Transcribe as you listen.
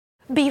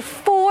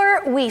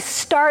Before we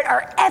start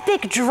our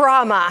epic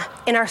drama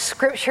in our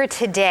scripture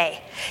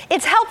today,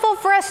 it's helpful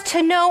for us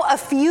to know a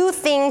few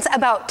things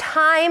about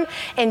time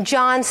and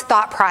John's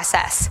thought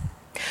process.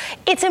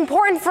 It's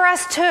important for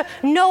us to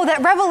know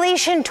that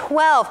Revelation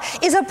 12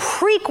 is a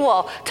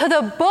prequel to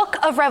the book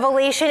of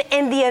Revelation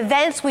and the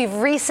events we've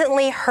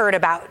recently heard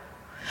about.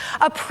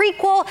 A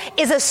prequel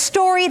is a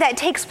story that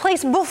takes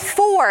place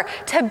before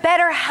to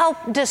better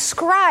help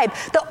describe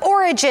the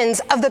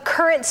origins of the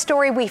current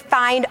story we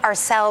find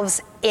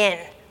ourselves in.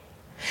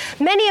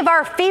 Many of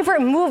our favorite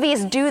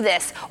movies do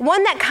this.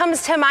 One that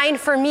comes to mind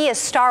for me is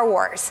Star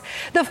Wars.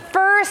 The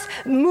first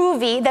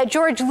movie that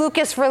George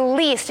Lucas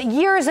released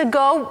years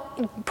ago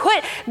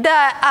put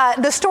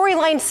the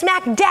storyline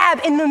smack dab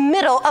in the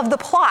middle of the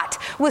plot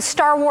with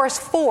Star Wars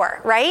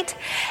 4, right?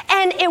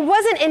 And it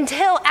wasn't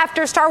until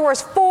after Star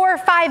Wars 4,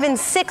 5, and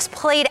 6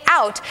 played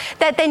out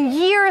that then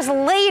years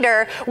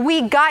later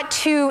we got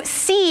to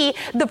see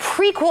the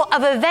prequel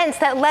of events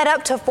that led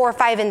up to 4,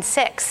 5, and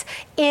 6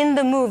 in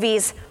the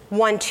movies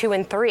 1, 2,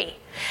 and 3.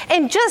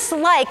 And just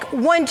like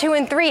 1, 2,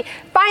 and 3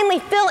 finally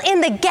fill in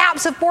the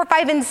gaps of 4,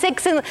 5, and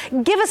 6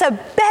 and give us a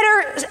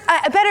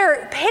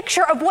better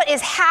picture of what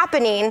is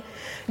happening,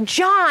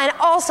 John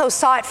also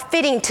saw it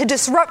fitting to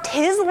disrupt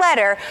his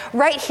letter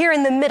right here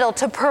in the middle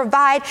to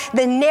provide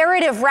the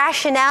narrative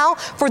rationale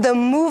for the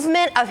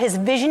movement of his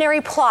visionary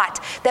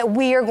plot that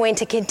we are going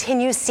to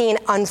continue seeing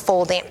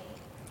unfolding.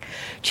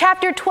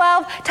 Chapter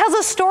 12 tells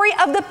a story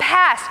of the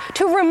past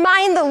to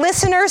remind the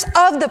listeners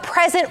of the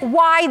present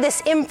why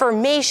this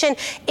information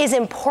is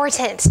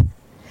important.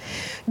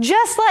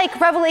 Just like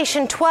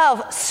Revelation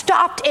 12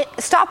 stopped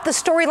the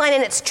storyline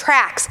in its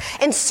tracks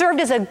and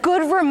served as a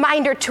good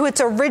reminder to its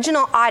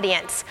original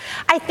audience,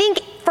 I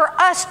think for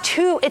us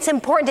too, it's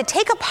important to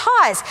take a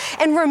pause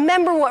and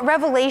remember what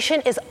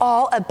Revelation is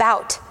all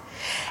about.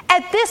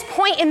 At this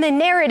point in the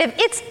narrative,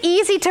 it's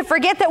easy to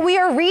forget that we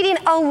are reading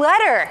a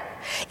letter.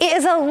 It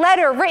is a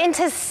letter written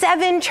to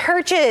 7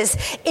 churches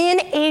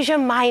in Asia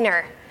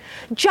Minor.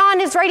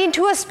 John is writing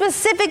to a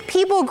specific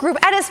people group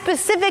at a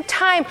specific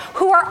time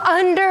who are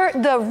under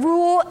the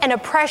rule and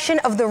oppression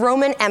of the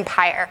Roman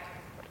Empire.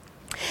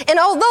 And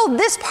although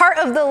this part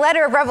of the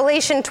letter of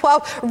Revelation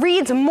 12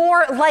 reads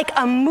more like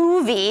a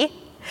movie,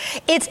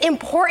 it's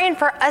important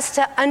for us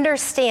to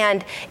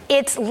understand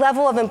its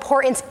level of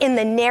importance in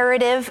the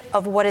narrative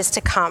of what is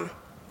to come.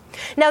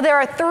 Now, there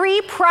are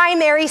 3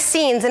 primary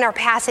scenes in our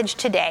passage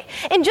today.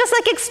 And just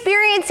like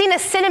experiencing a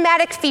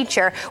cinematic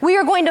feature, we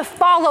are going to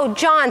follow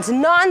John's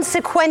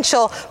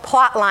non-sequential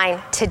plot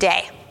line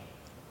today.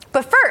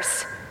 But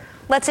first,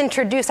 let's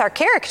introduce our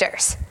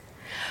characters.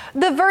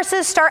 The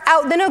verses start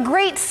out, "Then a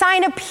great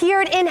sign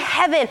appeared in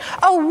heaven,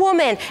 a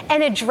woman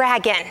and a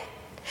dragon."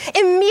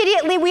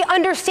 Immediately, we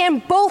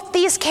understand both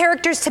these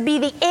characters to be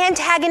the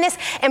antagonist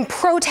and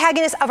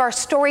protagonist of our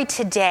story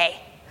today.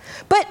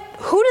 But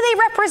who do they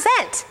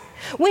represent?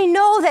 We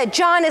know that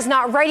John is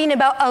not writing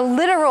about a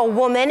literal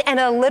woman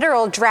and a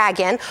literal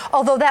dragon,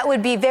 although that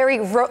would be very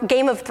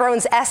Game of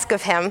Thrones-esque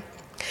of him.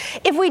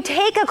 If we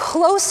take a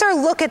closer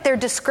look at their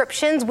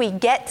descriptions, we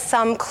get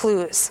some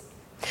clues.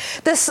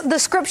 The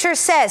scripture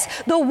says,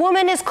 "The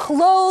woman is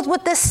clothed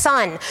with the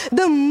sun.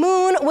 The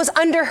moon was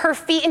under her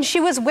feet, and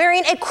she was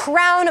wearing a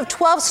crown of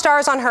 12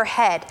 stars on her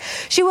head.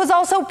 She was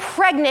also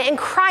pregnant and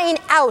crying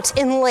out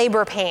in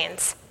labor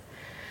pains."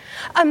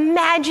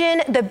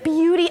 Imagine the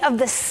beauty of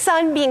the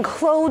sun being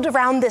clothed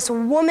around this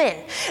woman.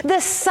 The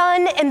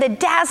sun and the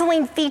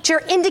dazzling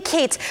feature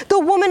indicates the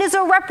woman is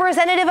a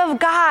representative of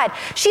God.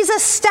 She's a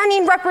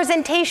stunning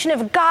representation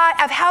of God,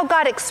 of how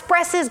God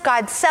expresses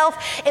God's self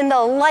in the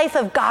life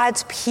of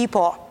God's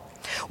people.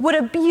 What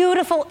a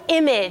beautiful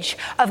image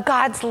of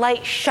God's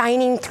light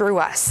shining through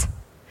us.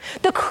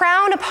 The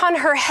crown upon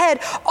her head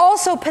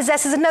also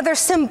possesses another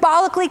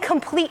symbolically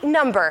complete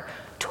number,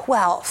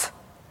 12.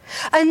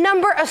 A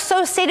number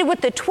associated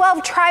with the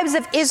 12 tribes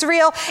of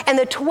Israel and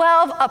the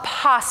 12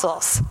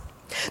 apostles.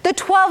 The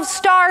 12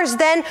 stars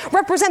then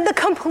represent the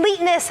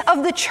completeness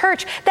of the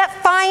church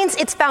that finds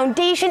its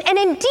foundation and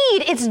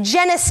indeed its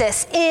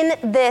genesis in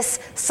this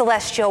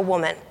celestial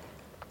woman.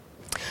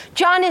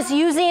 John is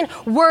using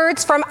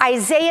words from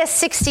Isaiah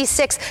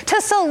 66 to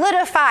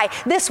solidify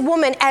this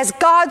woman as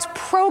God's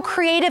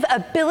procreative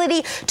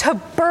ability to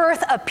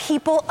birth a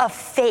people of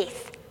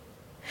faith.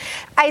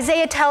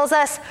 Isaiah tells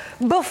us,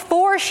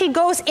 before she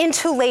goes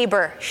into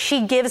labor,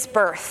 she gives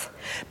birth.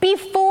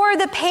 Before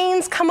the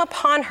pains come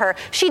upon her,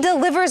 she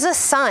delivers a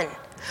son.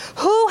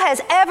 Who has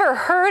ever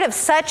heard of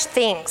such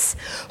things?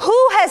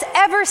 Who has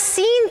ever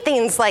seen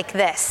things like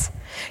this?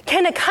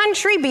 Can a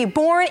country be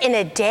born in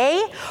a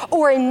day,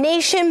 or a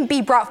nation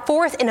be brought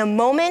forth in a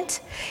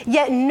moment?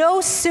 Yet no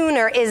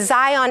sooner is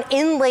Zion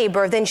in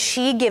labor than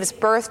she gives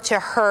birth to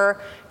her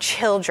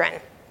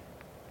children.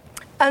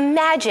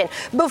 Imagine,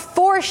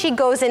 before she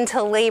goes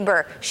into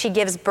labor, she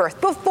gives birth.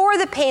 Before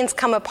the pains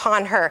come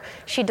upon her,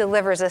 she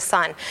delivers a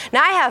son.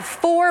 Now, I have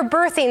 4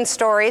 birthing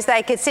stories that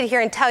I could sit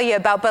here and tell you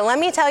about, but let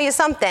me tell you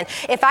something.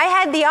 If I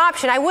had the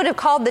option, I would have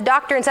called the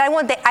doctor and said, I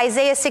want the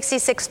Isaiah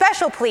 66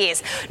 special,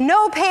 please.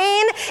 No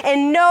pain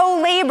and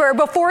no labor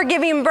before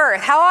giving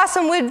birth. How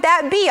awesome would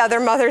that be, other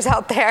mothers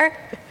out there?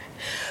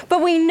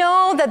 But we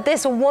know that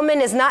this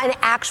woman is not an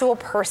actual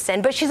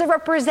person, but she's a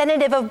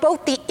representative of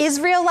both the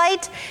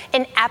Israelite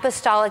and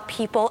apostolic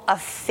people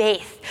of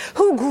faith,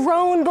 who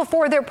groan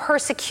before their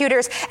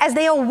persecutors as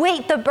they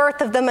await the birth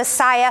of the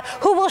Messiah,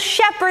 who will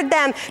shepherd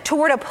them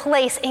toward a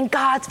place in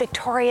God's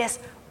victorious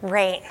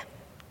reign.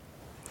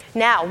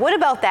 Now, what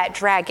about that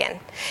dragon?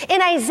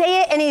 In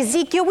Isaiah and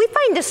Ezekiel, we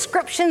find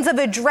descriptions of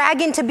a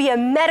dragon to be a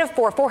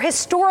metaphor for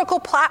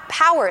historical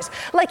powers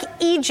like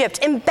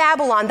Egypt and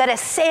Babylon that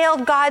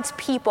assailed God's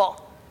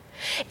people.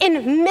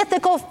 In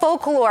mythical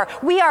folklore,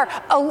 we are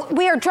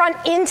drawn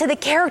into the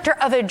character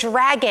of a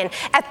dragon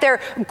at their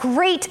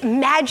great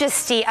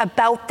majesty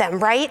about them,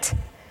 right?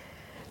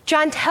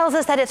 John tells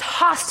us that it's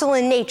hostile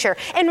in nature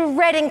and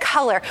red in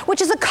color,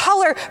 which is a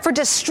color for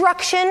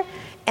destruction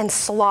and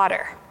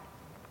slaughter.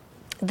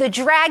 The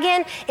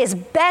dragon is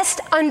best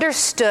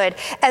understood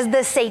as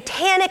the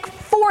satanic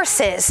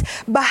forces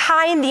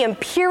behind the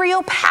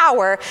imperial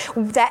power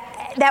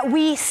that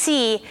we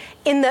see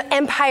in the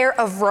Empire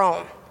of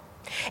Rome.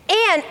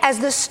 And as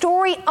the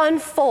story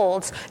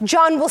unfolds,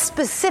 John will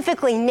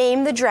specifically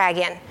name the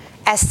dragon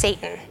as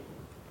Satan.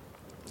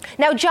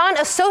 Now, John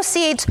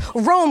associates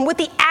Rome with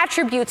the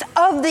attributes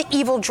of the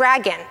evil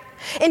dragon.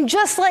 And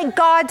just like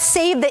God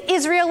saved the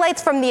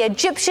Israelites from the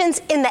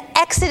Egyptians in the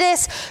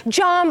Exodus,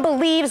 John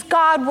believes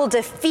God will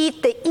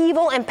defeat the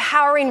evil,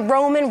 empowering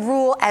Roman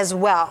rule as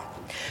well.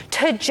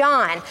 To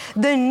John,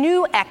 the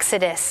new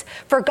Exodus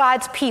for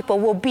God's people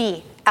will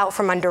be out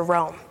from under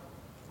Rome.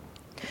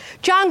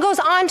 John goes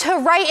on to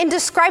write and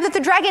describe that the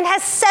dragon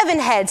has 7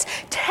 heads,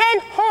 10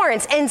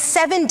 horns, and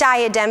 7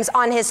 diadems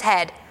on his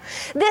head.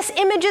 This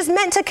image is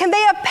meant to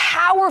convey a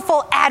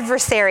powerful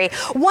adversary,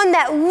 one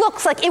that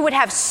looks like it would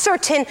have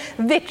certain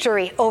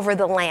victory over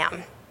the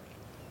Lamb.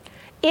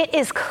 It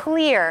is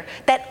clear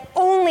that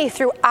only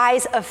through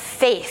eyes of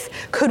faith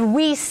could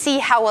we see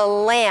how a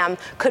lamb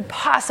could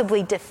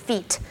possibly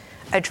defeat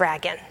a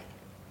dragon.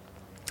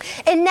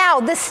 And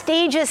now the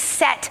stage is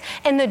set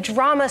and the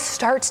drama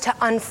starts to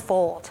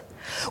unfold.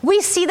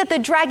 We see that the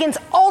dragon's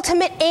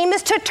ultimate aim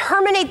is to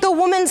terminate the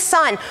woman's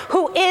son,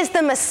 who is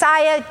the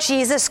Messiah,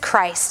 Jesus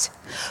Christ.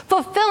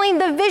 Fulfilling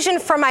the vision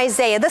from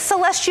Isaiah, the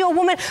celestial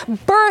woman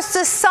births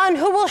a son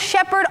who will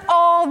shepherd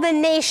all the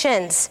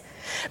nations.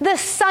 The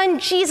son,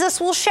 Jesus,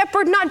 will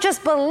shepherd not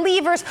just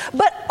believers,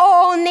 but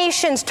all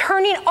nations,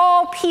 turning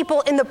all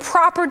people in the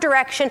proper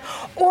direction,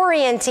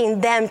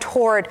 orienting them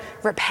toward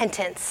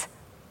repentance.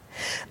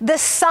 The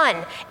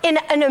son, in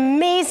an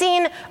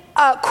amazing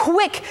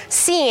quick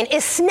scene,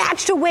 is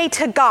snatched away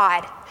to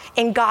God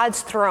in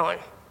God's throne.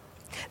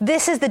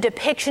 This is the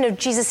depiction of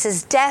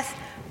Jesus' death,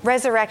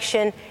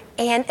 resurrection,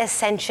 and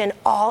ascension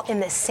all in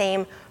the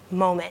same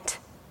moment.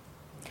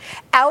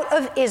 Out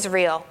of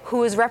Israel,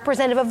 who is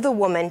representative of the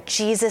woman,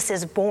 Jesus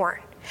is born.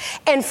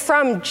 And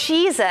from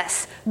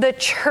Jesus, the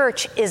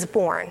church is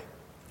born.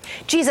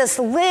 Jesus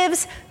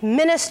lives,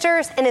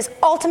 ministers, and is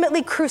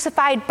ultimately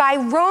crucified by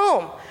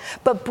Rome,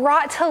 but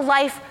brought to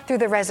life through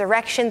the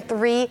resurrection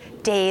 3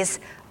 days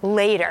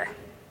later.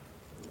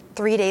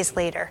 3 days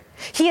later.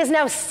 He is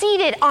now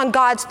seated on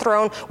God's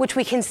throne, which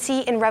we can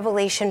see in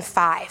Revelation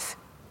 5.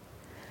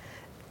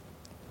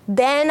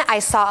 Then I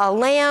saw a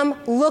lamb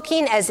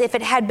looking as if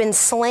it had been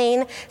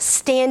slain,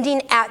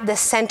 standing at the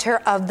center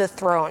of the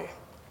throne.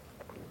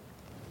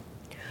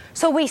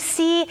 So we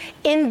see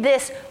in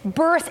this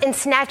birth and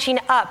snatching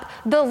up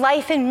the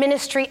life and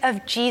ministry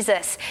of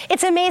Jesus.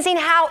 It's amazing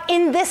how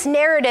in this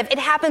narrative it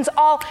happens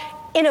all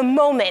in a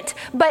moment,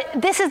 but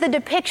this is the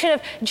depiction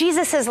of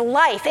Jesus'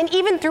 life. And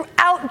even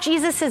throughout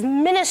Jesus'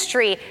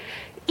 ministry,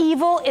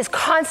 evil is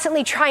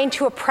constantly trying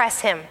to oppress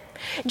him.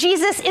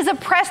 Jesus is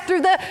oppressed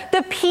through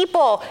the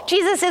people.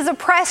 Jesus is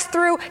oppressed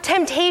through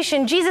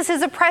temptation. Jesus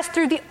is oppressed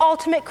through the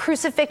ultimate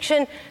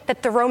crucifixion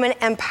that the Roman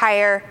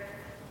Empire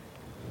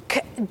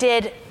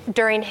did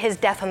during his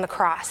death on the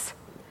cross.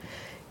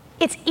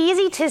 It's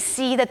easy to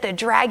see that the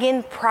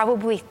dragon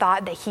probably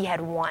thought that he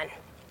had won.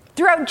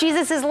 Throughout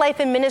Jesus'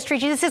 life and ministry,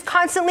 Jesus is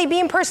constantly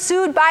being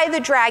pursued by the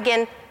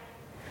dragon,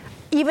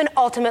 even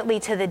ultimately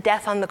to the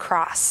death on the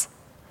cross.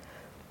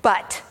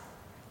 But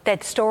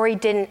that story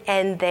didn't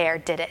end there,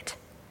 did it?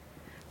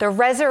 The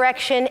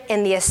resurrection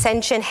and the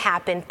ascension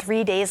happened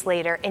 3 days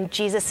later, and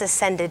Jesus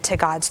ascended to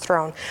God's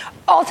throne,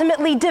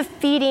 ultimately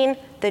defeating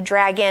the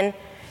dragon.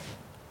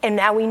 And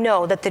now we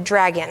know that the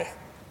dragon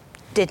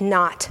did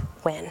not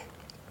win.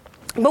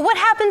 But what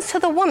happens to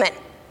the woman?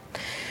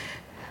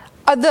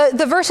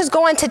 The verses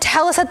go on to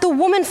tell us that the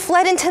woman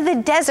fled into the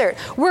desert,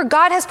 where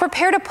God has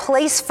prepared a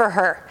place for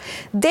her.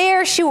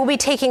 There she will be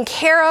taken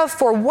care of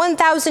for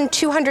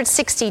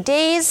 1,260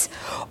 days,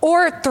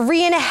 or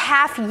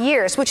 3.5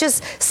 years, which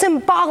is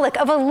symbolic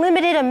of a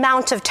limited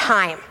amount of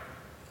time.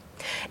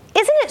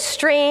 Isn't it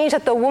strange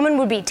that the woman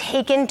would be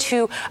taken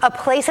to a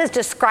place as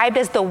described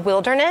as the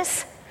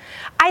wilderness?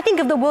 I think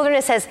of the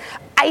wilderness as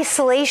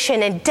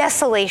isolation and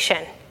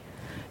desolation.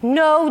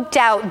 No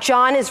doubt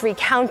John is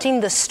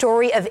recounting the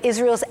story of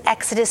Israel's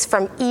exodus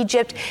from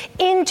Egypt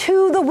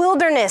into the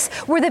wilderness,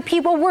 where the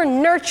people were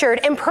nurtured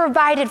and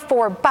provided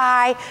for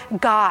by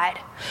God.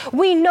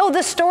 We know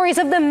the stories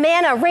of the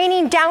manna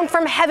raining down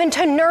from heaven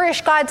to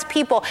nourish God's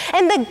people,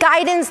 and the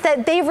guidance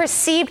that they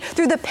received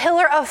through the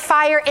pillar of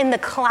fire in the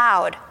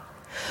cloud.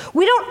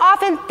 We don't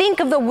often think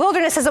of the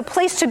wilderness as a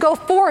place to go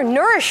for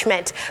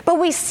nourishment, but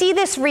we see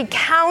this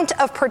recount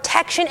of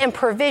protection and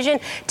provision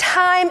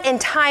time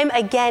and time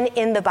again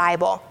in the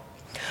Bible.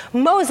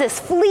 Moses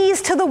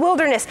flees to the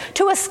wilderness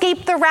to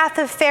escape the wrath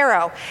of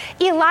Pharaoh.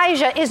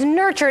 Elijah is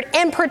nurtured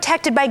and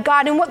protected by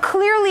God in what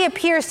clearly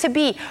appears to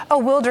be a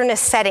wilderness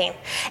setting.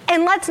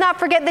 And let's not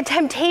forget the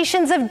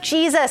temptations of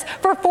Jesus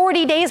for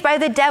 40 days by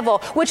the devil,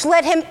 which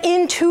led him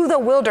into the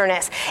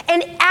wilderness.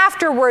 And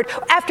afterward,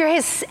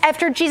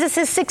 after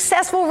Jesus'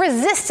 successful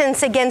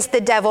resistance against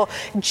the devil,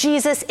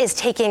 Jesus is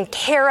taken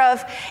care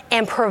of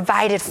and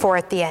provided for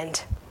at the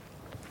end.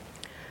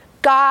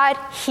 God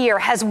here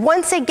has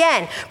once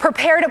again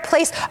prepared a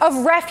place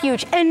of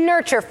refuge and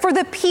nurture for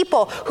the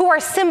people who are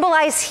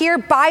symbolized here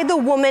by the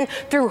woman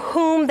through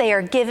whom they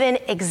are given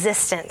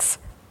existence.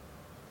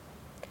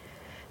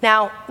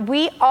 Now,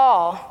 we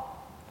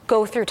all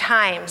go through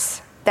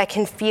times that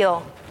can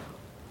feel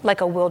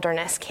like a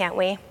wilderness, can't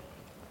we?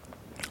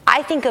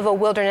 I think of a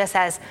wilderness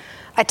as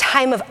a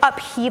time of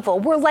upheaval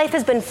where life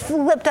has been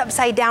flipped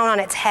upside down on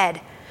its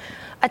head.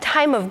 A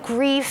time of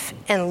grief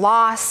and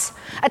loss,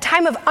 a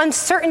time of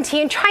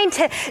uncertainty and trying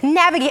to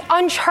navigate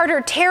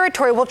uncharted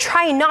territory while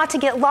trying not to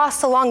get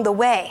lost along the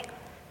way.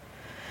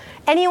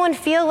 Anyone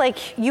feel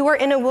like you are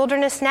in a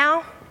wilderness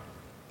now?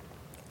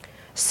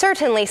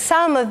 Certainly,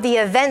 some of the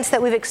events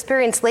that we've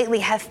experienced lately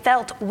have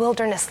felt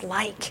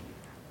wilderness-like.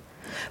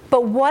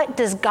 But what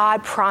does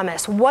God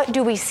promise? What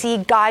do we see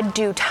God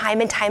do time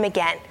and time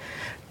again?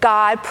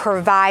 God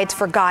provides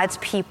for God's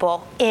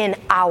people in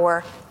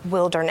our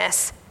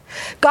wilderness.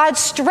 God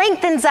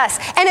strengthens us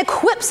and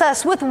equips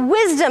us with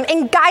wisdom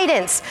and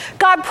guidance.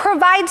 God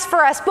provides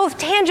for us both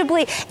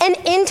tangibly and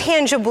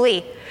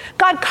intangibly.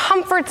 God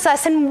comforts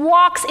us and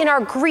walks in our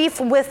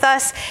grief with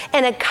us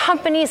and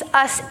accompanies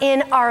us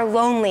in our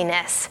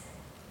loneliness.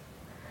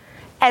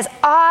 As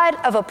odd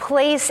of a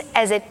place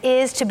as it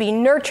is to be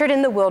nurtured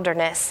in the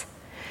wilderness,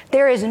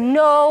 there is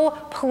no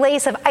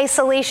place of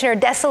isolation or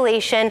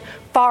desolation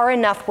far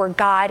enough where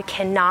God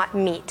cannot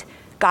meet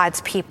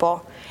God's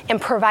people and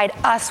provide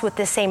us with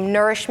the same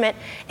nourishment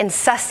and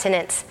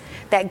sustenance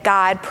that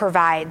God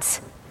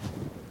provides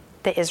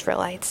the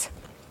Israelites.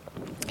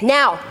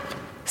 Now,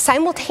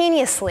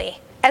 simultaneously,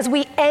 as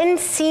we end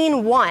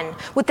scene 1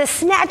 with the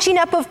snatching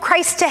up of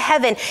Christ to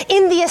heaven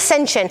in the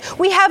ascension,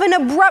 we have an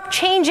abrupt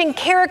change in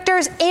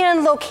characters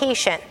and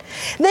location.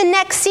 The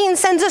next scene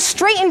sends us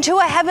straight into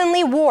a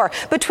heavenly war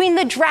between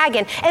the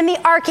dragon and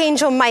the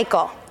archangel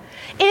Michael.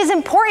 It is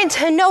important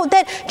to note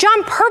that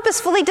John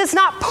purposefully does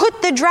not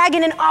put the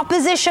dragon in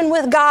opposition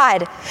with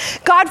God.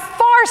 God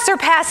far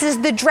surpasses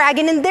the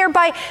dragon and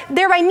thereby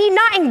need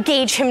not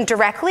engage him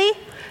directly.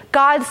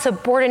 God's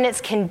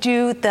subordinates can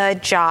do the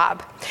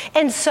job.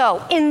 And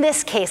so, in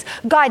this case,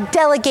 God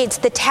delegates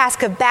the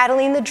task of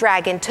battling the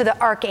dragon to the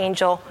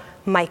archangel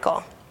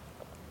Michael.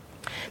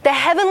 The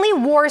heavenly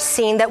war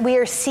scene that we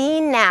are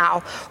seeing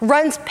now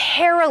runs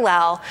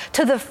parallel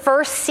to the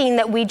first scene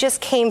that we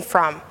just came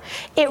from.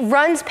 It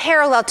runs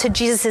parallel to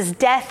Jesus'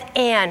 death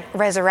and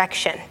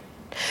resurrection.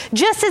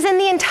 Just as in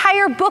the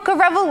entire book of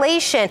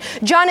Revelation,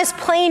 John is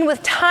playing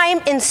with time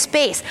and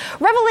space.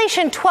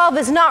 Revelation 12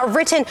 is not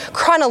written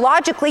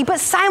chronologically, but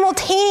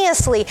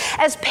simultaneously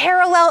as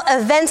parallel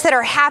events that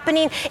are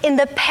happening in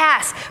the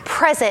past,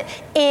 present,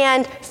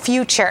 and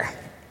future.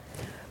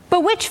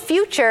 But which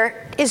future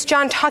is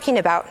John talking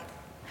about?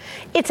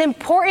 It's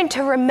important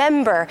to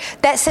remember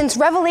that since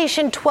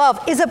Revelation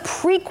 12 is a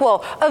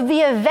prequel of the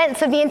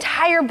events of the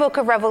entire book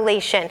of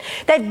Revelation,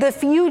 that the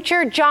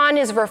future John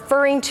is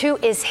referring to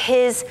is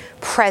his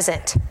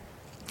present.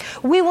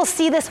 We will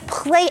see this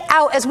play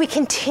out as we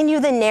continue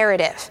the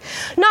narrative.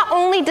 Not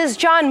only does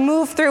John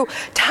move through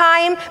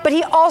time, but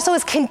he also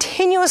is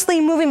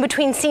continuously moving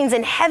between scenes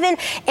in heaven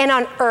and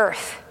on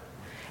earth,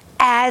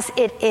 as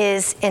it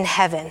is in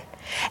heaven.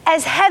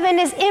 As heaven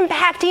is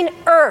impacting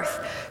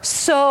earth,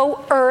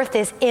 so earth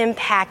is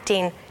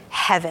impacting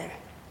heaven.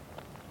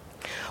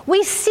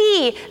 We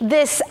see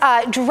this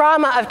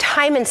drama of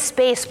time and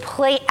space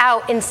play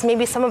out in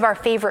maybe some of our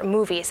favorite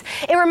movies.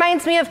 It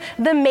reminds me of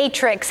The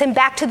Matrix and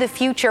Back to the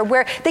Future,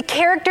 where the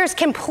characters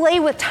can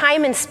play with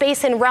time and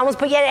space and realms,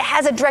 but yet it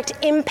has a direct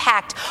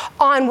impact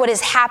on what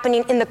is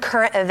happening in the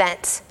current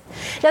events.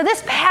 Now,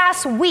 this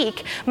past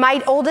week,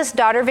 my oldest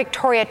daughter,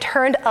 Victoria,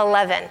 turned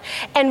 11,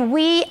 and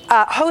we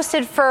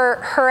hosted for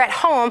her at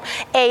home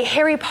a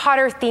Harry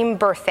Potter-themed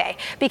birthday,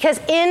 because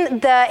in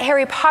the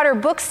Harry Potter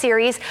book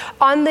series,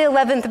 on the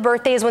 11th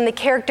birthday is when the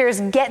characters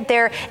get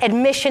their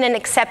admission and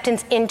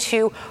acceptance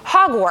into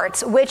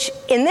Hogwarts, which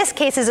in this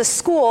case is a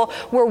school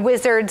where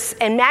wizards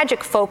and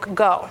magic folk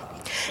go.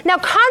 Now,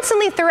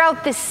 constantly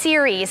throughout this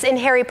series in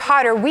Harry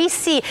Potter, we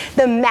see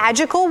the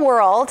magical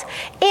world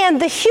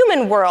and the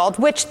human world,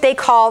 which they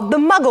call the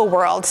Muggle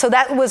world. So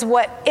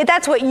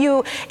that's what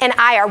you and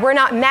I are. We're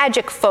not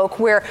magic folk,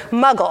 we're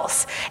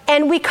Muggles.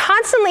 And we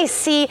constantly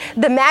see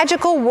the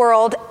magical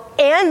world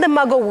and the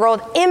Muggle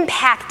world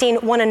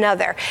impacting one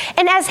another.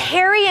 And as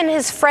Harry and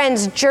his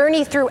friends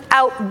journey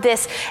throughout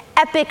this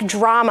epic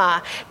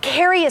drama,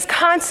 Harry is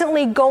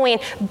constantly going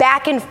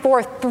back and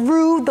forth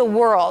through the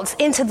worlds,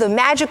 into the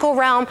magical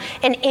realm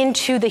and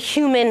into the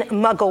human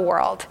Muggle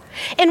world.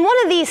 In one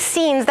of these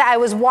scenes that I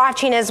was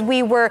watching as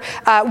we were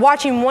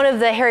watching one of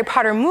the Harry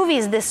Potter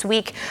movies this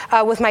week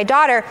with my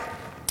daughter,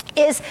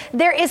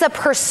 there is a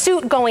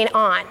pursuit going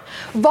on.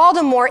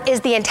 Voldemort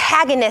is the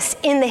antagonist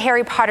in the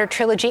Harry Potter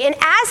trilogy, and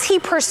as he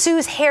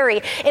pursues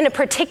Harry in a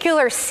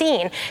particular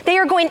scene, they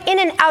are going in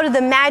and out of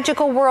the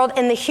magical world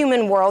and the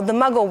human world, the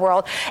Muggle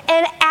world,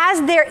 and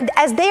as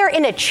they are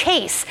in a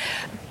chase,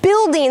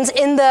 buildings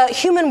in the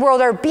human world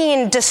are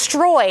being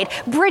destroyed,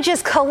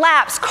 bridges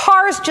collapse,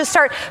 cars just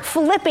start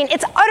flipping.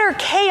 It's utter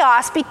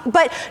chaos,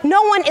 but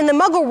no one in the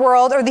Muggle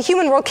world or the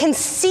human world can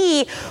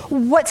see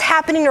what's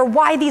happening or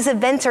why these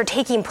events are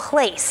taking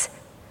place.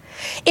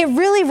 It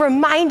really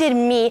reminded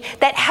me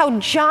that how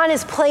John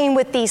is playing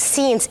with these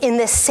scenes in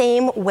the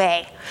same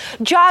way.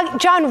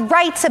 John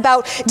writes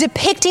about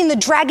depicting the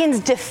dragon's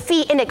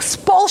defeat and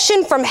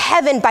expulsion from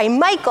heaven by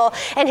Michael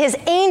and his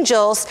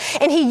angels,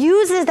 and he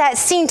uses that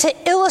scene to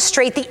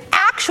illustrate the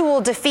actual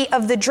defeat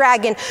of the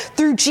dragon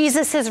through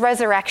Jesus'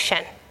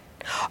 resurrection.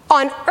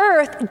 On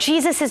earth,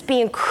 Jesus is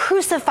being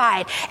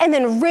crucified and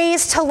then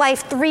raised to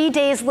life 3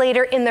 days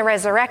later in the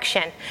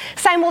resurrection.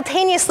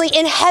 Simultaneously,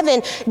 in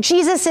heaven,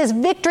 Jesus'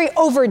 victory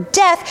over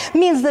death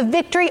means the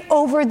victory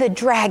over the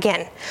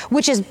dragon,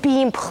 which is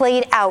being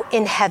played out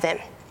in heaven.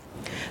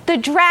 The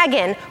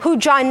dragon, who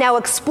John now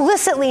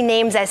explicitly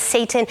names as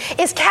Satan,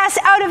 is cast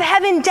out of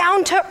heaven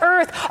down to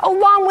earth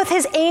along with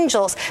his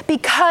angels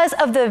because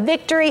of the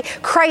victory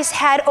Christ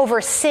had over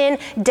sin,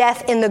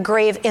 death, and the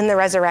grave in the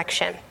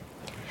resurrection.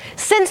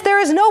 Since there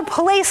is no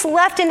place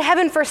left in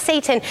heaven for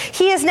Satan,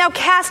 he is now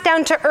cast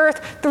down to earth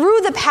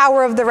through the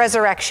power of the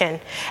resurrection.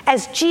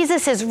 As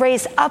Jesus is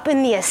raised up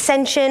in the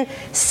ascension,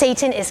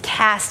 Satan is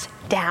cast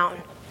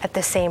down at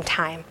the same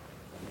time.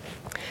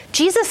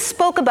 Jesus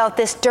spoke about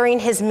this during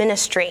his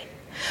ministry.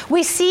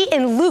 We see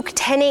in Luke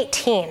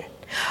 10:18,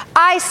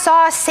 "I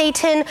saw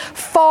Satan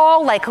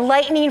fall like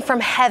lightning from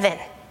heaven."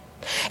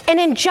 And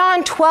in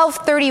John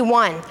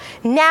 12:31,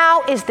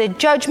 "Now is the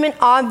judgment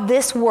of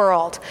this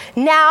world.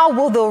 Now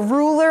will the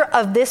ruler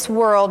of this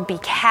world be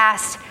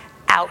cast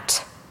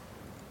out."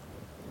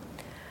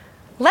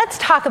 Let's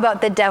talk about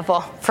the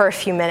devil for a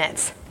few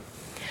minutes.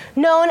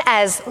 Known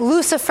as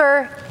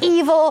Lucifer,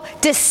 evil,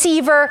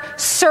 deceiver,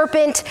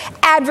 serpent,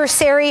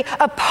 adversary,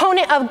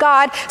 opponent of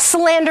God,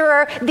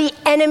 slanderer, the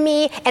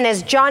enemy, and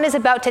as John is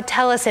about to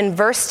tell us in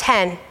verse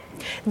 10,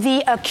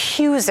 the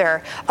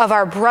accuser of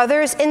our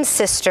brothers and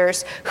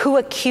sisters, who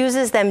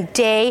accuses them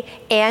day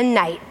and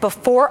night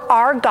before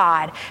our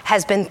God,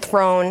 has been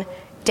thrown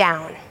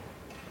down.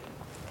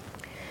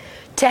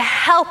 To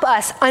help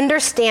us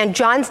understand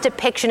John's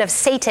depiction of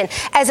Satan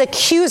as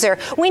accuser,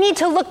 we need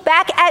to look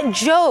back at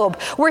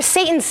Job, where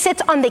Satan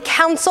sits on the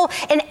council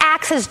and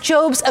acts as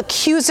Job's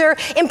accuser,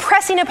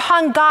 impressing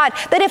upon God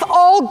that if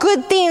all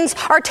good things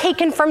are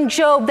taken from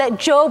Job, that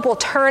Job will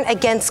turn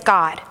against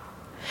God.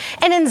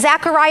 And in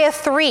Zechariah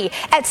 3,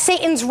 at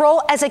Satan's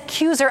role as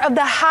accuser of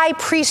the high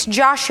priest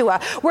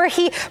Joshua, where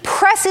he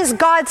presses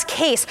God's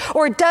case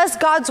or does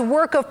God's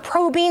work of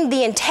probing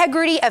the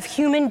integrity of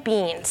human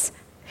beings.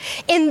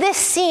 In this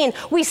scene,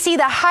 we see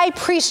the high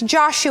priest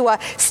Joshua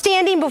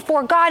standing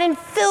before God in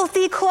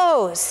filthy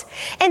clothes,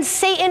 and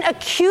Satan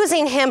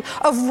accusing him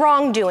of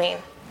wrongdoing.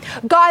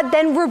 God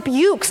then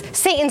rebukes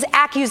Satan's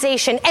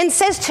accusation and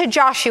says to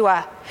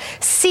Joshua,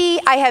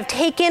 "See, I have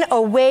taken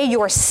away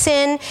your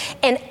sin,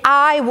 and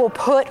I will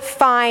put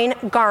fine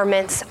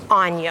garments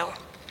on you."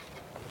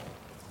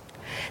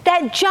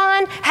 That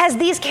John has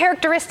these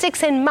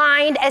characteristics in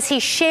mind as he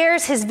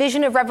shares his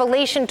vision of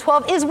Revelation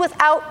 12 is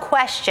without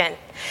question.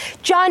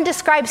 John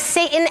describes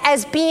Satan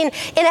as being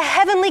in a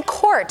heavenly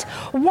court,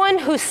 one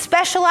whose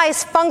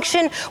specialized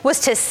function was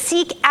to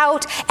seek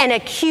out and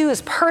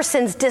accuse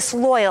persons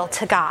disloyal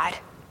to God.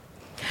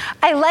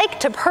 I like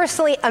to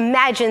personally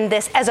imagine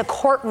this as a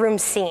courtroom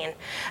scene.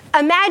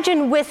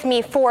 Imagine with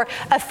me for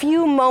a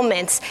few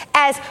moments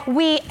as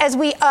we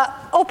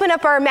open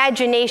up our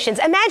imaginations.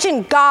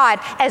 Imagine God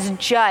as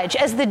judge,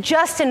 as the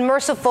just and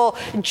merciful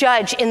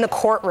judge in the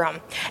courtroom,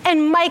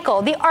 and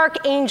Michael, the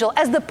archangel,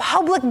 as the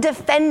public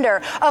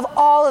defender of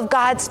all of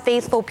God's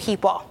faithful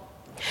people.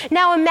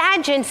 Now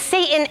imagine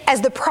Satan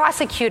as the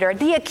prosecutor,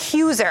 the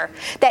accuser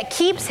that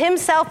keeps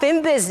himself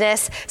in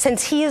business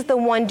since he is the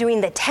one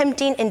doing the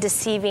tempting and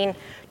deceiving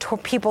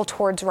people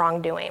towards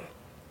wrongdoing.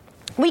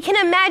 We can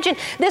imagine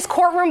this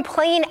courtroom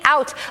playing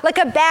out like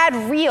a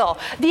bad reel.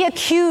 The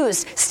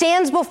accused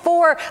stands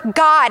before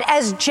God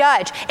as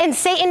judge, and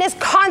Satan is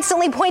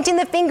constantly pointing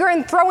the finger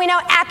and throwing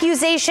out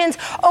accusations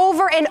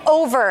over and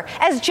over.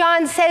 As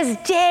John says,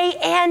 day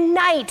and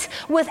night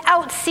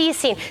without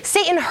ceasing.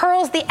 Satan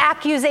hurls the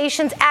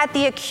accusations at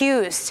the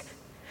accused.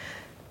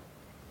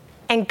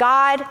 And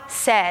God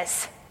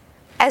says,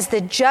 as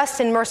the just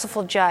and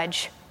merciful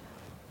judge,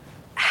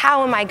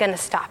 how am I going to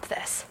stop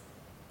this?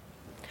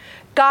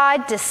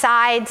 God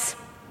decides,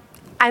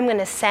 I'm going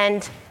to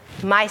send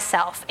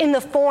myself in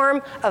the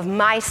form of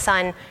my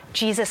son,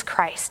 Jesus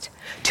Christ,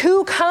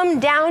 to come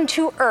down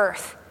to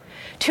earth,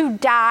 to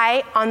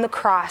die on the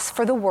cross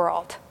for the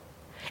world,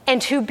 and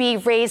to be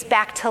raised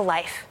back to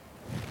life.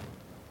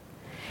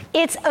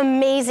 It's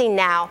amazing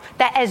now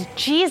that as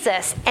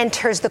Jesus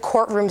enters the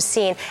courtroom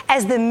scene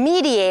as the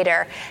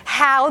mediator,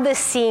 how the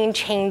scene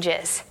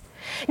changes.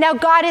 Now,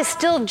 God is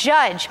still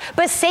judge,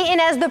 but Satan,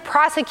 as the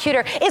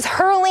prosecutor, is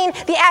hurling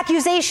the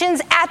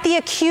accusations at the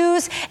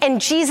accused,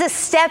 and Jesus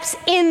steps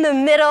in the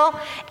middle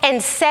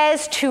and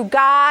says to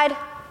God,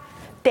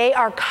 they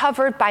are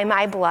covered by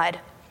my blood.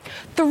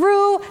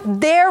 Through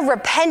their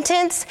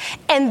repentance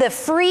and the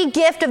free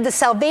gift of the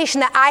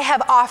salvation that I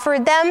have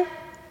offered them,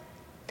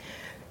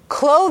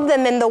 clothe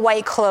them in the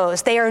white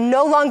clothes. They are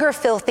no longer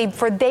filthy,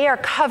 for they are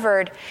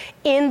covered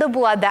in the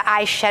blood that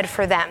I shed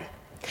for them.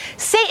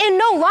 Satan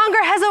no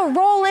longer has a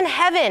role in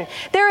heaven.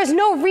 There is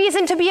no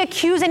reason to be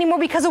accused anymore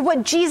because of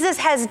what Jesus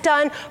has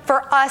done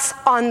for us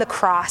on the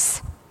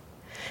cross.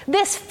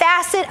 This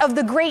facet of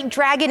the great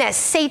dragon as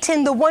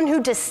Satan, the one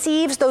who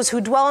deceives those who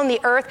dwell on the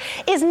earth,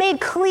 is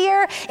made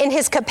clear in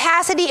his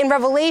capacity in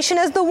Revelation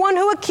as the one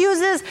who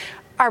accuses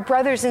our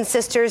brothers and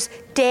sisters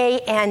day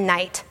and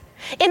night.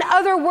 In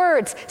other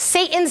words,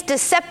 Satan's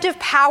deceptive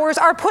powers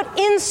are put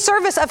in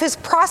service of his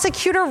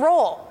prosecutor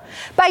role.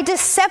 By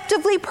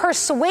deceptively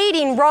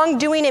persuading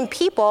wrongdoing in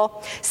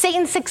people,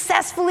 Satan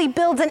successfully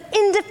builds an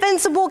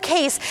indefensible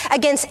case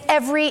against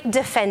every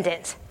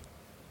defendant.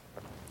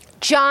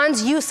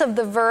 John's use of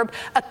the verb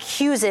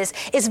accuses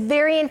is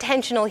very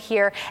intentional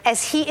here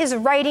as he is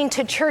writing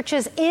to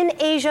churches in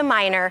Asia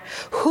Minor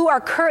who are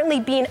currently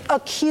being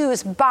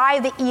accused by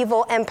the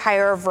evil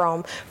empire of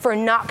Rome for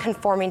not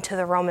conforming to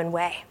the Roman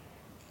way.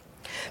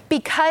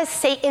 Because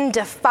Satan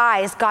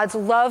defies God's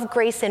love,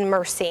 grace, and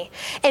mercy,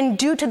 and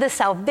due to the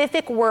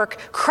salvific work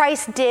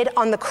Christ did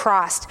on the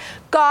cross,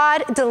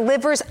 God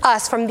delivers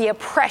us from the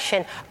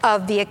oppression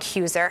of the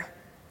accuser.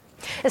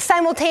 And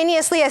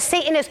simultaneously, as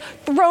Satan is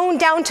thrown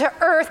down to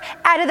earth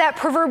out of that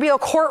proverbial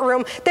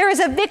courtroom, there is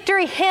a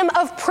victory hymn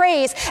of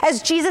praise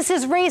as Jesus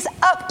is raised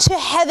up to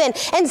heaven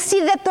and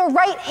seated at the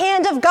right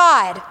hand of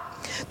God.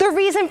 The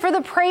reason for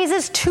the praise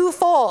is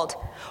twofold.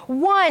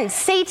 One,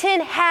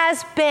 Satan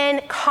has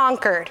been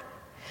conquered,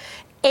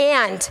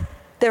 and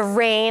the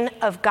reign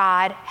of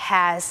God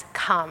has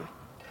come.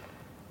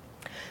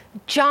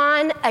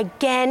 John,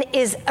 again,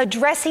 is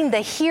addressing the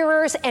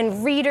hearers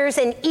and readers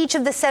in each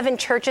of the 7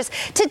 churches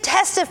to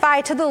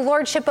testify to the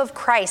lordship of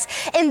Christ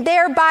and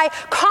thereby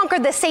conquer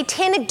the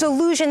satanic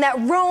delusion that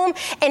Rome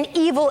and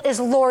evil is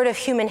Lord of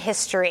human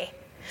history.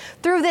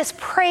 Through this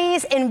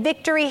praise and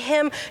victory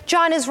hymn,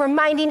 John is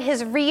reminding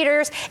his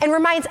readers and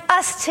reminds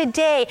us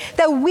today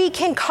that we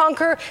can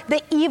conquer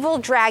the evil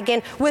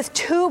dragon with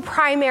 2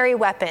 primary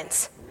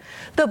weapons: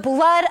 the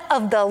blood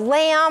of the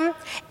Lamb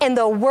and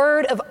the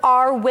word of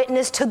our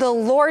witness to the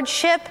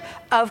lordship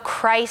of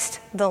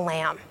Christ the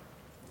Lamb.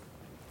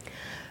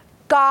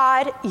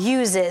 God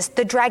uses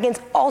the dragon's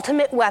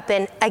ultimate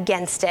weapon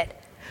against it.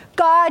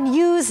 God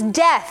used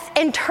death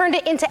and turned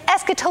it into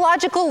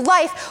eschatological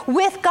life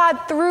with God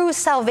through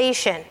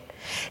salvation.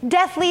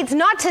 Death leads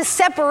not to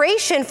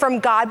separation from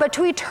God, but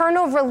to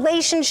eternal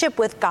relationship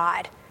with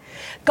God.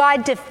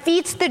 God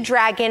defeats the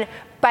dragon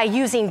by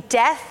using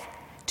death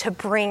to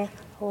bring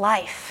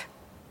life.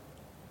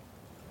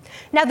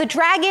 Now, the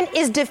dragon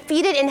is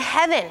defeated in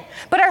heaven,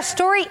 but our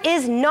story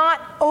is not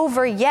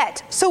over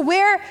yet. So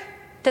where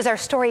does our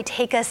story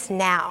take us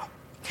now?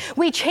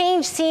 We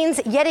change scenes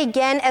yet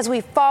again as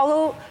we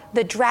follow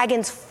the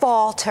dragon's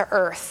fall to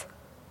earth.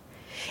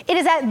 It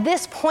is at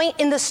this point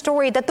in the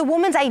story that the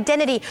woman's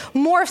identity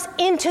morphs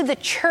into the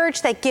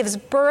church that gives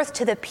birth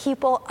to the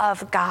people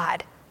of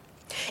God.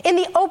 In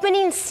the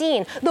opening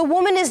scene, the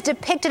woman is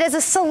depicted as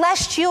a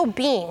celestial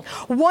being,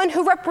 one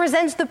who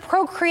represents the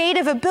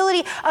procreative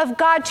ability of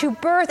God to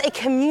birth a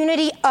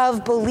community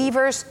of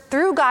believers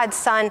through God's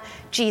Son,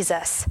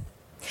 Jesus.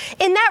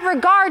 In that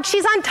regard,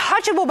 she's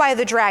untouchable by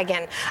the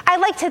dragon. I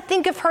like to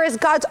think of her as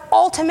God's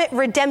ultimate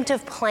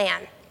redemptive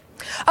plan.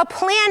 A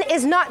plan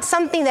is not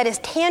something that is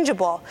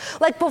tangible,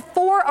 like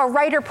before a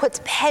writer puts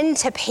pen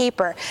to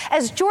paper,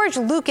 as George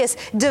Lucas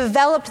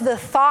developed the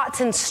thoughts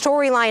and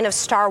storyline of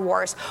Star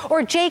Wars,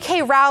 or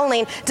J.K.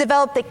 Rowling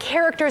developed the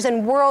characters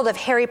and world of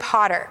Harry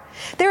Potter.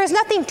 There is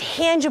nothing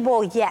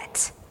tangible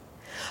yet.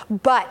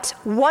 But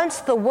once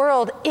the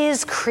world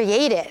is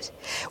created,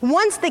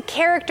 once the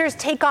characters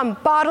take on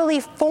bodily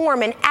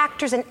form and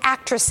actors and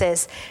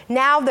actresses,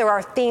 now there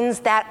are things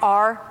that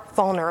are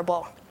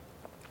vulnerable.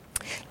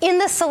 In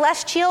the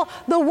celestial,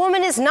 the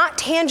woman is not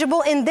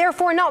tangible and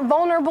therefore not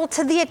vulnerable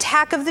to the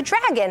attack of the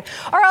dragon,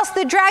 or else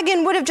the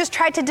dragon would have just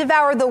tried to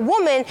devour the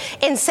woman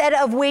instead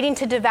of waiting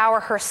to devour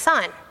her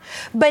son.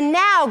 But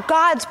now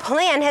God's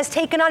plan has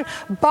taken on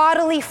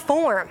bodily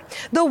form.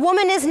 The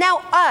woman is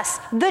now us,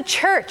 the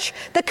church,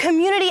 the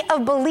community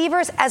of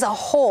believers as a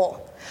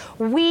whole.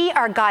 We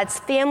are God's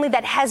family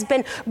that has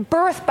been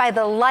birthed by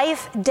the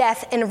life,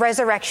 death, and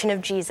resurrection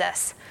of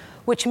Jesus,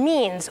 which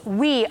means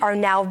we are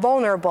now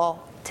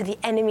vulnerable to the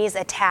enemy's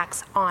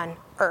attacks on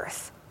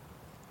earth.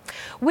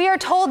 We are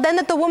told then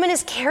that the woman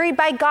is carried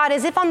by God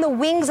as if on the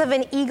wings of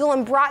an eagle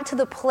and brought to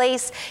the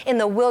place in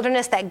the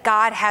wilderness that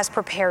God has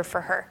prepared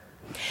for her.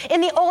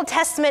 In the Old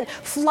Testament,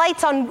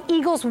 flights on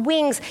eagle's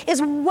wings is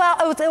a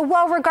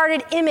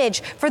well-regarded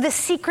image for the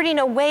secreting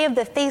away of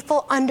the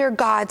faithful under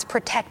God's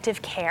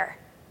protective care.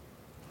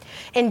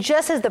 And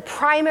just as the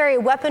primary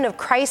weapon of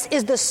Christ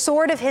is the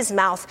sword of his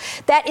mouth,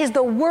 that is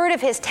the word of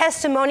his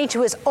testimony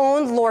to his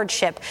own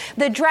lordship,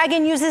 the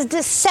dragon uses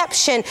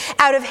deception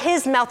out of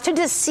his mouth to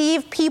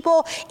deceive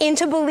people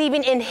into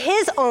believing in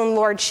his own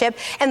lordship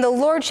and the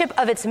lordship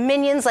of its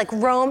minions like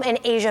Rome and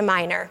Asia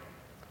Minor.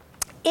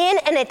 In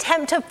an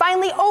attempt to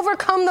finally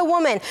overcome the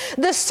woman,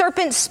 the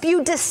serpent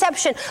spewed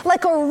deception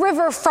like a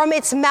river from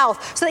its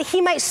mouth so that he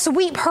might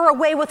sweep her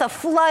away with a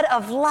flood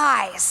of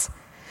lies.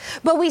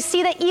 But we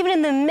see that even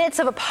in the midst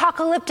of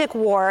apocalyptic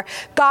war,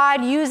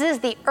 God uses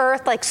the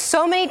earth like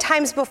so many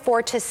times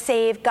before to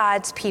save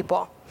God's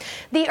people.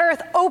 The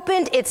earth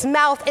opened its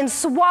mouth and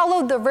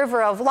swallowed the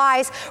river of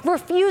lies,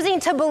 refusing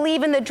to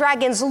believe in the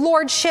dragon's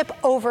lordship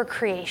over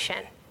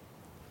creation.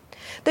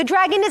 The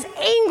dragon is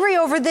angry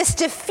over this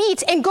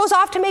defeat and goes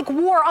off to make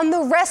war on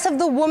the rest of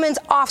the woman's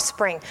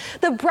offspring,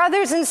 the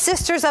brothers and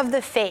sisters of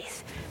the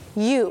faith,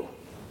 you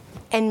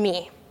and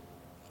me,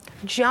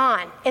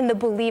 John and the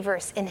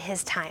believers in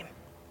his time.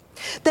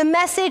 The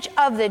message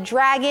of the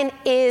dragon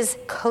is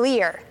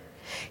clear.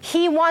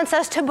 He wants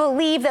us to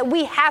believe that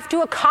we have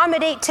to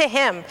accommodate to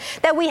him,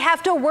 that we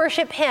have to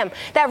worship him,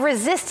 that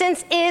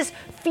resistance is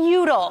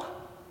futile.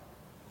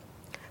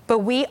 But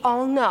we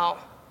all know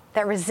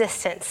that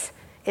resistance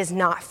is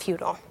not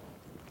futile.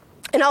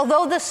 And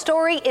although the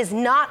story is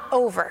not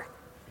over,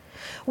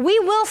 we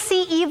will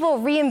see evil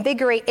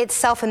reinvigorate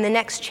itself in the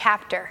next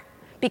chapter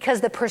because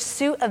the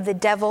pursuit of the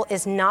devil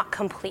is not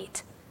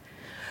complete.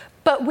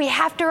 But we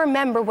have to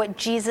remember what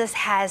Jesus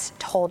has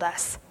told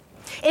us.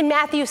 In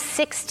Matthew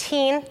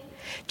 16,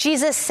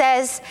 Jesus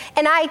says,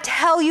 "And I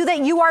tell you that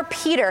you are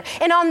Peter,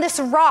 and on this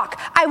rock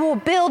I will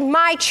build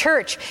my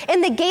church,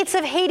 and the gates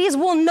of Hades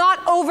will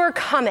not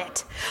overcome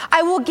it.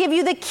 I will give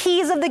you the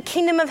keys of the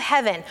kingdom of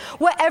heaven.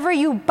 Whatever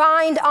you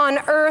bind on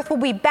earth will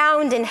be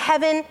bound in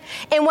heaven,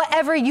 and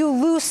whatever you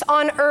loose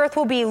on earth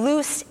will be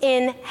loosed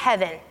in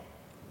heaven,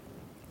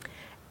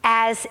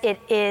 as it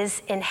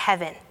is in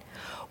heaven.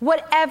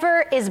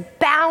 Whatever is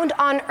bound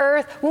on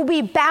earth will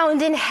be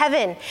bound in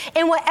heaven,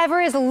 and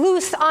whatever is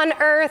loosed on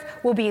earth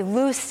will be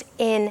loosed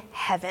in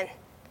heaven,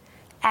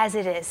 as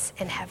it is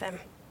in heaven."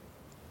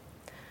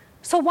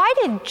 So why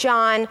did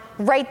John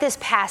write this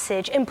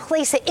passage and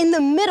place it in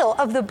the middle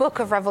of the book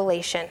of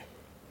Revelation?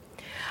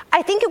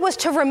 I think it was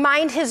to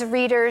remind his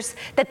readers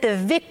that the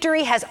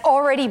victory has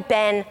already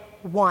been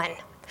won.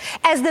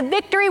 As the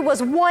victory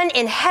was won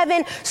in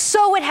heaven,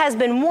 so it has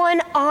been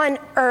won on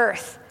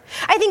earth.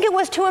 I think it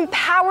was to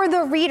empower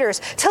the readers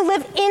to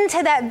live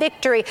into that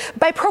victory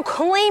by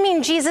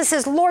proclaiming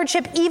Jesus'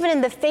 lordship even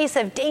in the face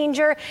of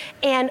danger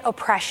and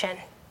oppression.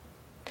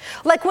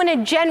 Like when a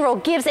general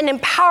gives an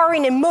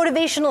empowering and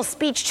motivational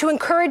speech to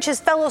encourage his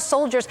fellow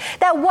soldiers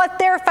that what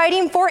they're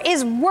fighting for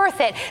is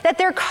worth it, that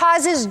their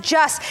cause is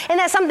just, and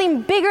that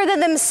something bigger than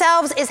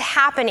themselves is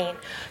happening.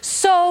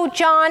 So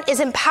John is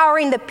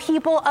empowering the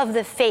people of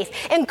the faith,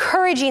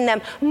 encouraging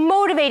them,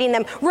 motivating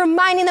them,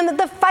 reminding them that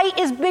the fight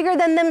is bigger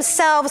than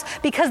themselves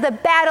because the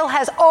battle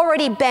has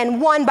already been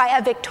won by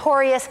a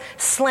victorious,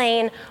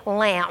 slain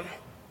lamb.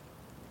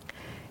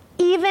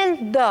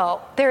 Even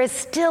though there is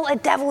still a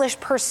devilish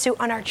pursuit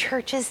on our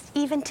churches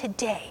even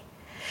today,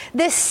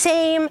 this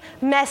same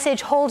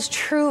message holds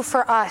true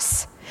for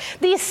us.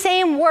 These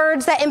same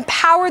words that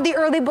empowered the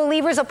early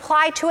believers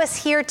apply to us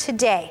here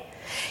today.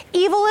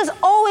 Evil is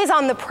always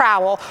on the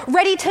prowl,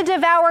 ready to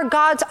devour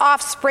God's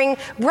offspring,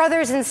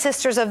 brothers and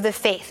sisters of the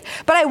faith.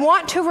 But I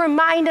want to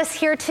remind us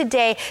here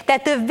today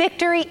that the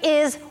victory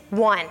is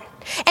won.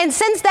 And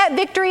since that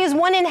victory is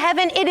won in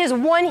heaven, it is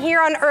won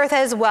here on earth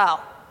as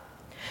well.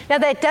 Now,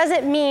 that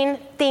doesn't mean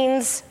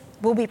things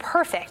will be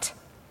perfect.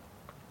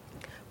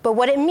 But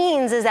what it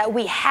means is that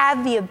we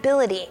have the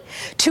ability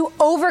to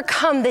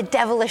overcome the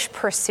devilish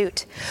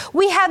pursuit.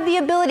 We have the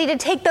ability to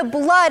take the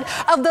blood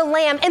of the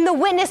Lamb and the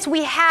witness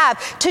we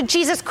have to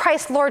Jesus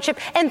Christ's lordship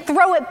and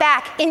throw it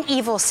back in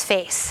evil's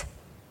face.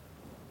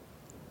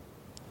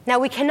 Now,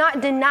 we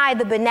cannot deny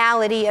the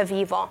banality of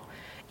evil.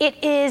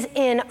 It is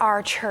in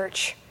our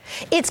church.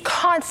 It's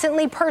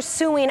constantly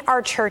pursuing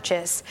our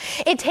churches.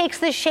 It takes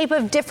the shape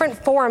of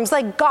different forms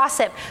like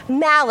gossip,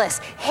 malice,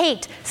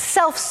 hate,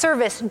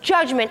 self-service,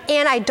 judgment,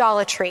 and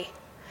idolatry.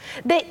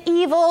 The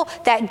evil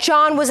that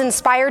John was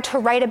inspired to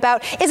write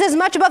about is as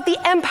much about the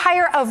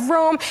empire of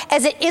Rome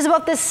as it is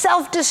about the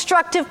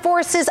self-destructive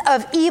forces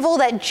of evil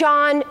that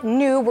John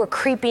knew were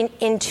creeping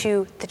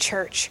into the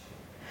church.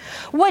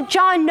 What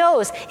John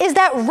knows is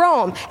that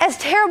Rome, as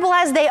terrible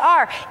as they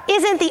are,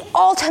 isn't the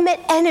ultimate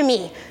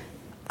enemy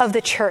of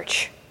the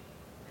church.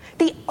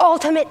 The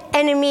ultimate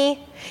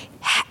enemy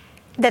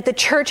that the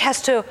church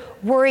has to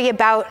worry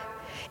about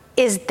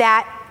is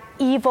that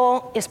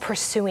evil is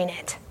pursuing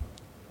it.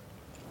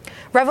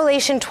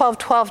 Revelation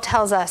 12:12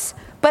 tells us,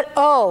 "But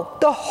oh,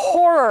 the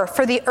horror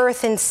for the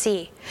earth and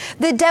sea.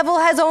 The devil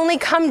has only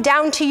come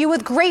down to you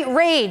with great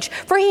rage,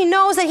 for he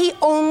knows that he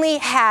only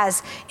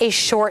has a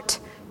short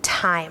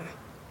time."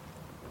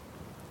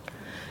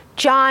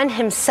 John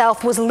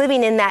himself was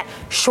living in that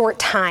short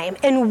time,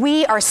 and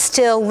we are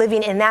still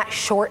living in that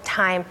short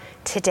time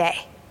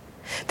today.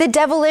 The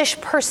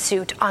devilish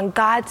pursuit on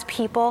God's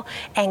people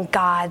and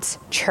God's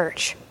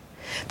church.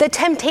 The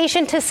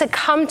temptation to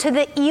succumb to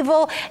the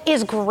evil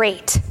is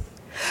great,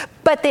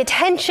 but the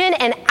tension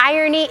and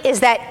irony is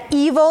that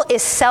evil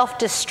is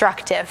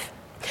self-destructive.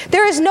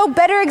 There is no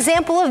better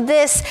example of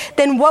this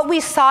than what we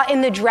saw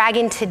in the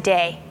dragon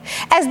today.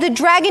 As the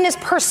dragon is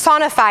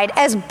personified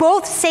as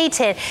both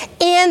Satan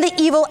and the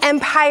evil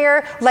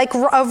empire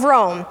of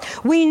Rome,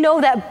 we know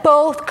that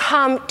both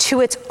come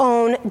to its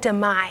own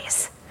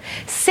demise.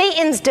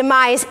 Satan's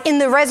demise in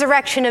the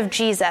resurrection of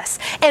Jesus,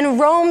 and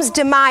Rome's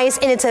demise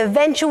in its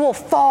eventual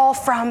fall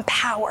from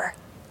power.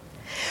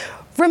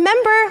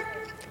 Remember,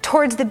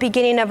 towards the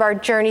beginning of our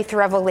journey through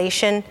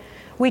Revelation,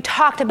 we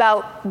talked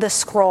about the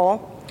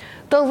scroll,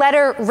 the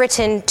letter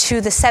written to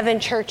the 7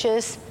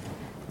 churches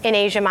in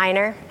Asia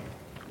Minor.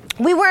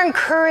 We were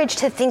encouraged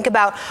to think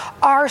about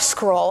our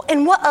scroll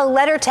and what a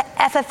letter to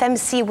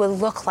FFMC would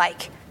look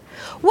like.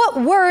 What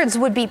words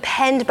would be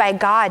penned by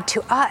God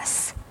to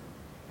us?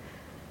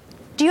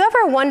 Do you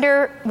ever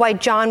wonder why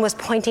John was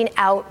pointing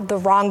out the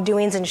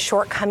wrongdoings and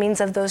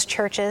shortcomings of those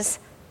churches?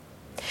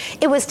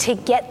 It was to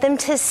get them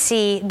to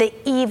see the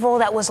evil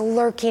that was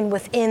lurking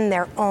within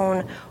their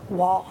own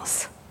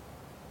walls.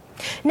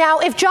 Now,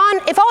 if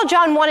all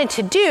John wanted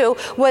to do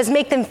was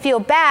make them feel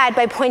bad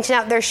by pointing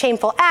out their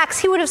shameful acts,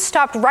 he would have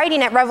stopped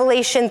writing at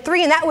Revelation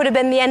 3, and that would have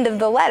been the end of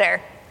the letter.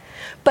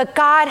 But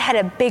God had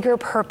a bigger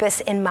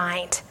purpose in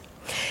mind.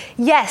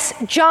 Yes,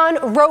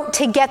 John wrote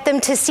to get them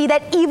to see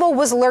that evil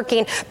was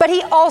lurking, but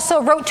he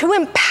also wrote to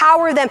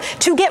empower them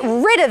to get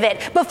rid of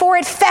it before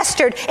it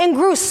festered and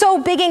grew so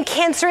big and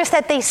cancerous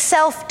that they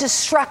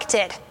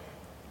self-destructed.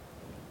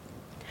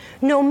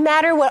 No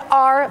matter what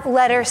our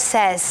letter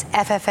says,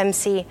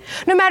 FFMC,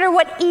 no matter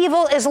what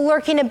evil is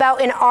lurking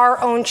about in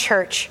our own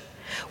church,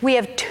 we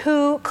have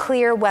 2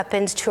 clear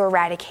weapons to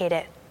eradicate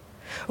it.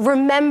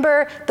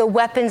 Remember the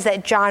weapons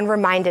that John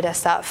reminded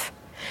us of.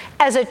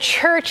 As a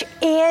church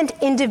and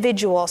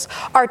individuals,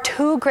 our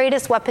 2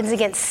 greatest weapons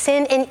against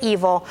sin and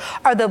evil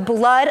are the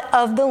blood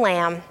of the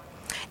Lamb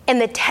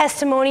and the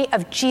testimony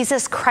of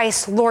Jesus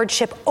Christ's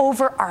lordship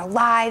over our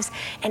lives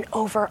and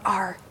over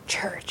our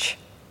church.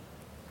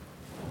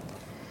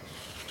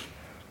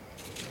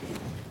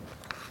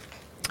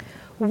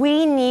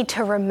 We need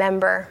to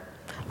remember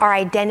our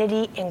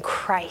identity in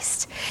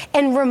Christ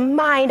and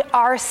remind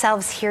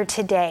ourselves here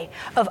today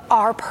of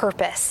our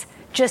purpose,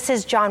 just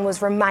as John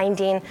was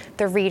reminding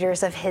the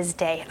readers of his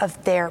day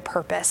of their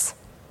purpose.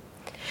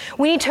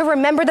 We need to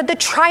remember that the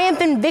triumph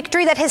and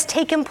victory that has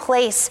taken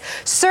place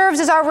serves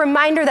as our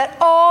reminder that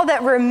all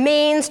that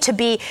remains is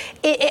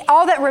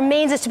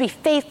to be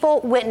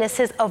faithful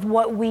witnesses of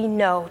what we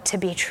know to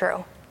be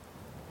true.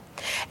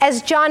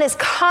 As John is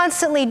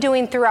constantly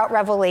doing throughout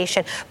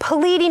Revelation,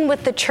 pleading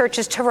with the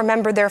churches to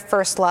remember their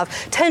first love,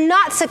 to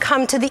not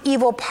succumb to the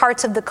evil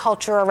parts of the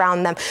culture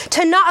around them,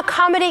 to not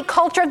accommodate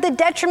culture at the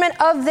detriment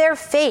of their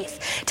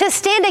faith, to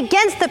stand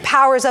against the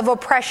powers of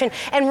oppression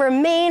and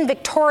remain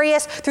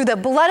victorious through the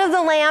blood of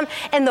the Lamb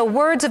and the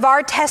words of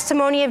our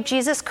testimony of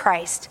Jesus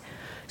Christ.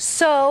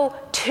 So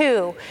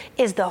too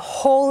is the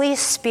Holy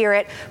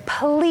Spirit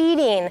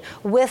pleading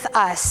with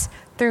us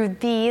through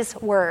these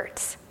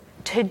words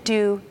to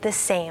do the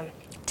same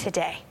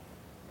today.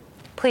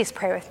 Please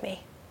pray with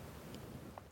me.